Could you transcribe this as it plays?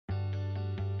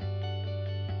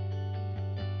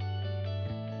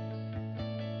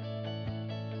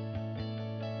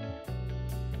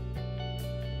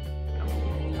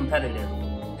competitive,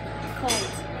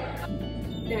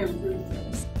 cold, they're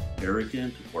ruthless,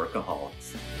 arrogant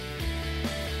workaholics.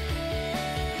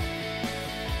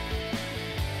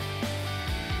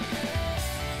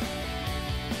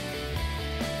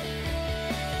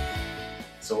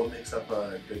 So what makes up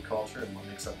a good culture and what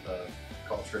makes up the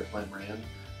culture at Plante Moran?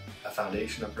 A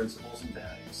foundation of principles and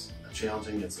values, a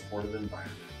challenging and supportive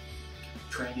environment,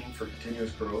 training for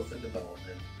continuous growth and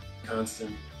development,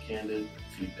 constant, candid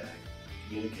feedback,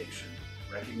 communication,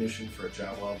 recognition for a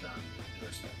job well done, and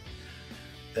respect.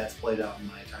 That's played out in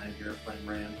my time here at Plante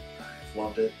Moran. I've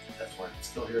loved it. That's why I'm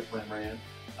still here at Plante Moran.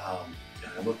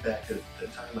 And I look back at the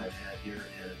time I've had here,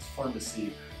 and it's fun to see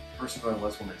the person who I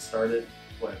was when I started,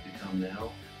 who I've become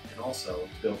now, and also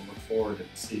to be able to look forward and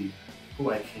see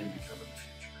who I can become in the future.